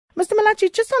Mr. Malachi,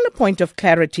 just on a point of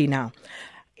clarity now.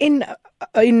 In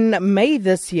May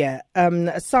this year,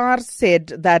 SARS said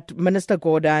that Minister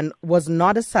Gordhan was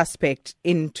not a suspect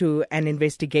into an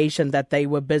investigation that they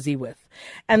were busy with.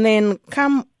 And then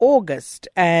come August,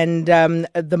 and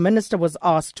the minister was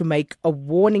asked to make a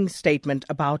warning statement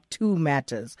about two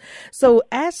matters. So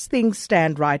as things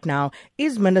stand right now,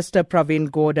 is Minister Pravin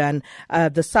Gordhan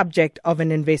the subject of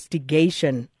an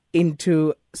investigation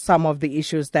into some of the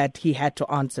issues that he had to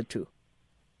answer to?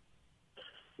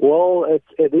 Well, I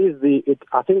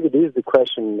think it is the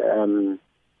question.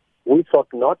 We thought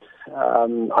not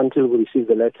until we received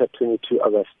the letter 22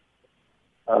 August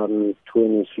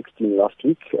 2016 last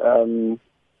week.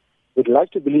 We'd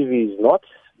like to believe he's not,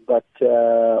 but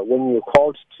when you're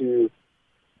called to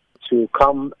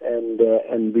come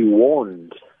and be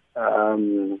warned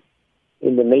in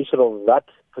the nature of that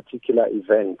particular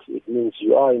event, it means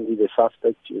you are indeed a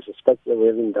suspect. You suspect that we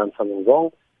haven't done something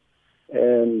wrong.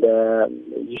 And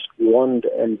you should be warned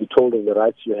and be told of the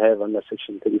rights you have under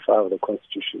Section 35 of the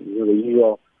Constitution. You know, the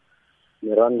usual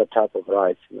Miranda type of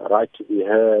rights, right to be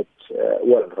heard,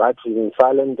 right to remain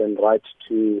silent, and right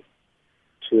to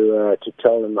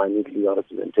tell them minutely your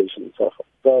representation and so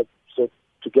forth. So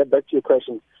to get back to your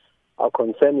question, our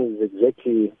concern is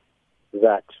exactly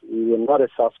that. We were not a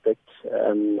suspect,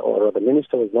 or the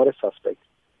minister was not a suspect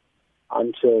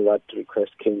until that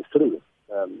request came through.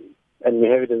 And we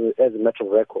have it as a matter of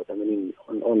record,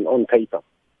 on paper.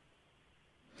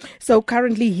 So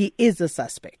currently he is a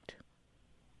suspect?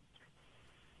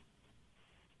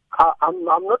 I'm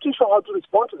not too sure how to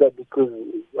respond to that because,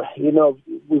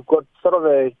 we've got sort of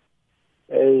a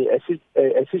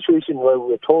situation where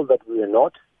we were told that we are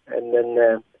not, and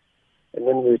then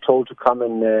we were told to come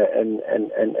and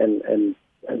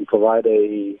provide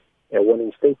a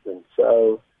warning statement.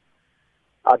 So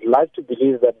I'd like to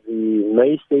believe that the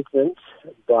May statement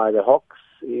by the Hawks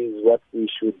is what we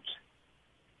should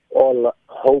all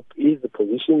hope is the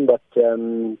position, but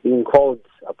being called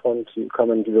upon to come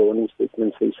and give a warning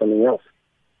statement says something else.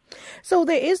 So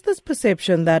there is this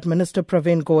perception that Minister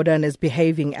Pravin Gordhan is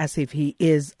behaving as if he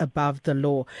is above the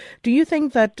law. Do you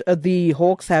think that the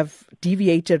Hawks have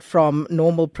deviated from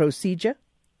normal procedure?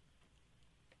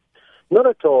 Not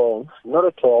at all. Not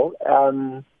at all.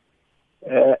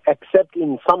 Except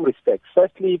in some respects.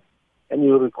 Firstly, and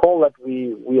you'll recall that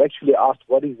we actually asked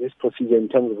what is this procedure in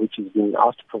terms of which he's been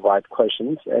asked to provide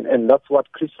questions, and that's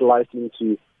what crystallized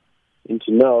into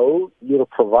no, you're a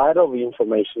provider of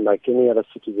information like any other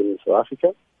citizen in South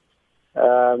Africa,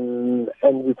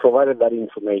 and we provided that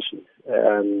information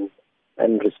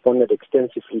and responded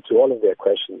extensively to all of their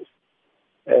questions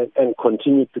and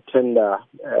continued to tender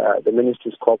the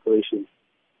Ministry's cooperation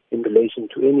in relation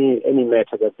to any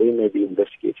matter that they may be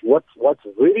investigating. What's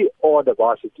really odd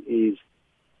about it is,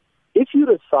 if you're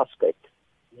a suspect,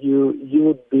 you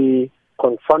would be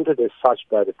confronted as such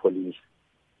by the police.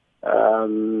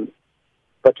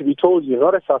 But to be told you're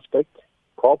not a suspect,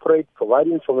 cooperate, provide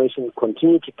information,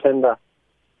 continue to tender,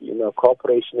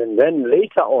 cooperation, and then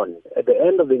later on, at the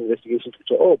end of the investigation, to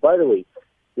say, oh, by the way,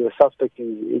 you're a suspect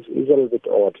is a little bit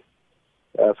odd.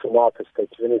 From our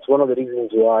perspective, and it's one of the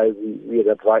reasons why we had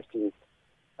advised him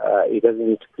he doesn't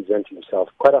need to present himself,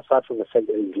 quite aside from the fact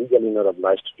that he's legally not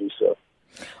obliged to do so,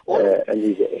 and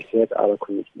he had other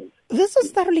commitments. This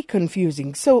is thoroughly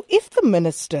confusing. So if the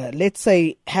minister, let's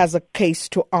say, has a case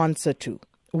to answer to,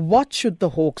 what should the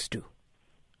Hawks do?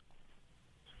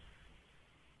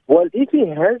 Well, if he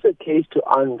has a case to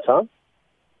answer,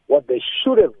 what they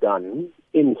should have done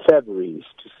in February is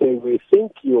to say, we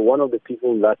think you're one of the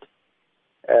people that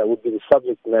would be the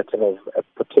subject matter of a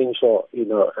potential,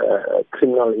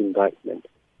 criminal indictment,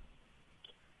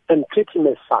 and treat him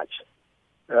as such.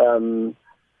 And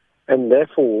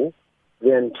therefore,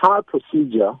 the entire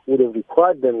procedure would have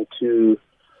required them to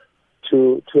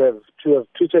have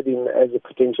treated him as a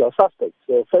potential suspect.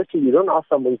 So, firstly, you don't ask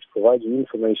somebody to provide you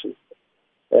information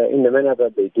in the manner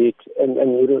that they did, and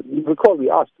you recall we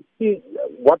asked,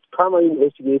 what crime are you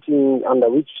investigating? Under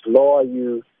which law are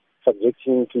you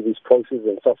subjecting to this process,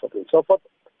 and so forth and so forth,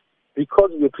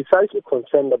 because we're precisely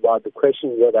concerned about the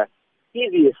question whether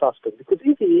is he a suspect. Because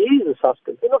if he is a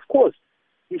suspect, then of course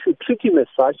you should treat him as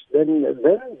such.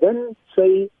 Then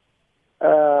say,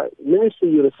 Minister,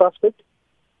 you're a suspect.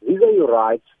 These are your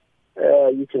rights.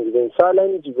 You can remain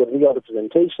silent. You've got legal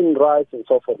representation rights, and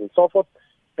so forth and so forth.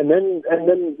 And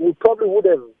then we probably would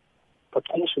have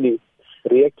potentially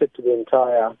reacted to the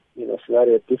entire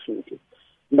scenario differently.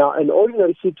 Now, an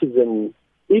ordinary citizen,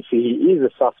 if he is a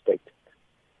suspect,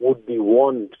 would be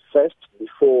warned first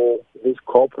before this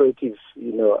cooperative,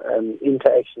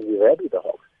 interaction we had with the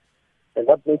Hawks. And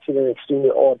that makes it an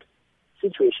extremely odd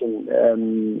situation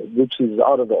which is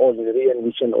out of the ordinary and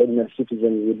which an ordinary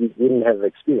citizen wouldn't have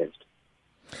experienced.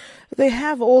 There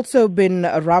have also been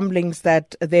rumblings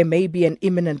that there may be an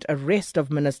imminent arrest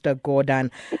of Minister Gordhan.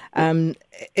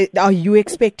 Are you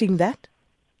expecting that?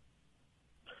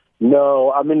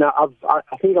 No, I mean, I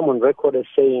think I'm on record as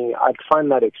saying I'd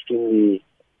find that extremely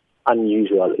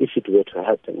unusual if it were to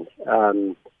happen,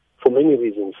 for many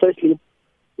reasons. Firstly,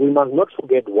 we must not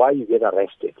forget why you get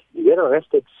arrested. You get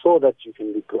arrested so that you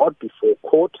can be brought before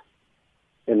court,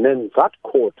 and then that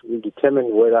court will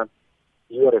determine whether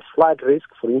you are a flight risk,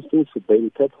 for instance, for bail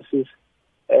purposes,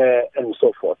 and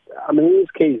so forth. I mean, in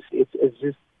this case, it's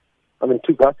just,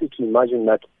 too drastic to imagine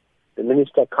that the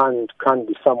minister can't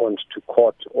be summoned to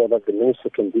court, or that the minister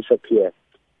can disappear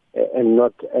and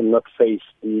not face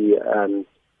the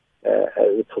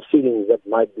proceedings that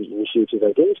might be initiated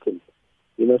against him.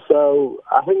 So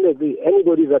I think that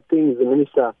anybody that thinks the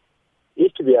minister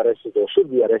is to be arrested or should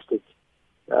be arrested,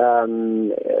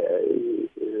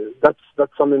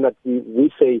 that's something that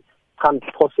we say can't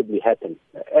possibly happen.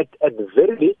 At the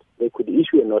very least, they could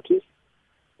issue a notice,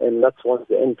 and that's once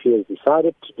the NPA has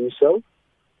decided to do so,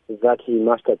 that he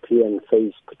must appear and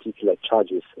face particular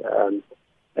charges.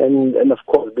 And of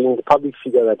course, being the public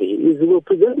figure that he is, he will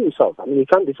present himself. I mean, he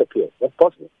can't disappear. That's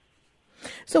possible.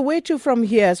 So where to from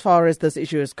here as far as this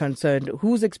issue is concerned?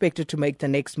 Who's expected to make the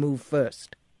next move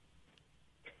first?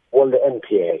 Well, the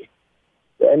NPA.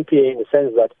 The NPA in the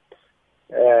sense that,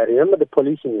 remember, the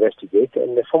police investigate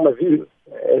and they form a view,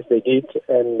 as they did,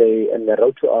 and they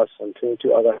wrote to us on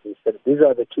 22 August and said, these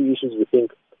are the two issues we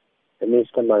think the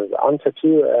minister must answer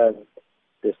to,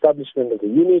 the establishment of the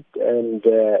unit and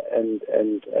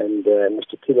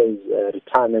Mr. Pillay's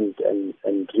retirement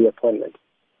and reappointment.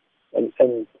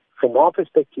 And from our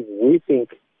perspective, we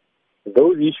think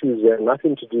those issues have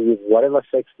nothing to do with whatever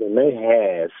sex they may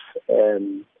have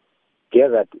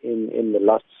gathered in the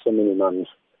last so many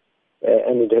months.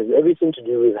 And it has everything to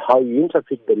do with how you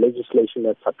interpret the legislation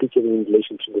that's applicable in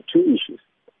relation to the two issues.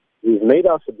 We've made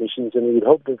our submissions, and we would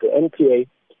hope that the NPA,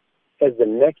 as the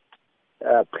next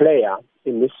player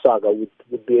in this saga,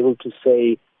 would be able to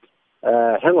say,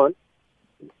 hang on,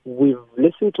 we've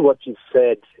listened to what you've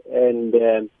said, and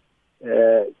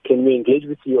can we engage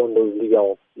with you on those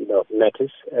legal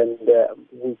matters? And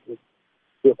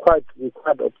we're quite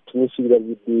optimistic that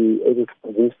we'd be able to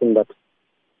convince them that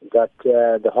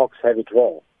the Hawks have it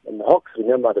wrong. And the Hawks,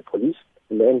 remember, are the police,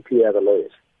 and the NPA are the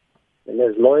lawyers. And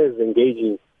as lawyers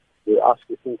engaging with us,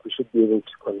 we think we should be able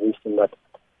to convince them that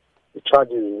the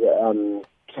charges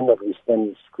cannot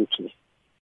withstand scrutiny.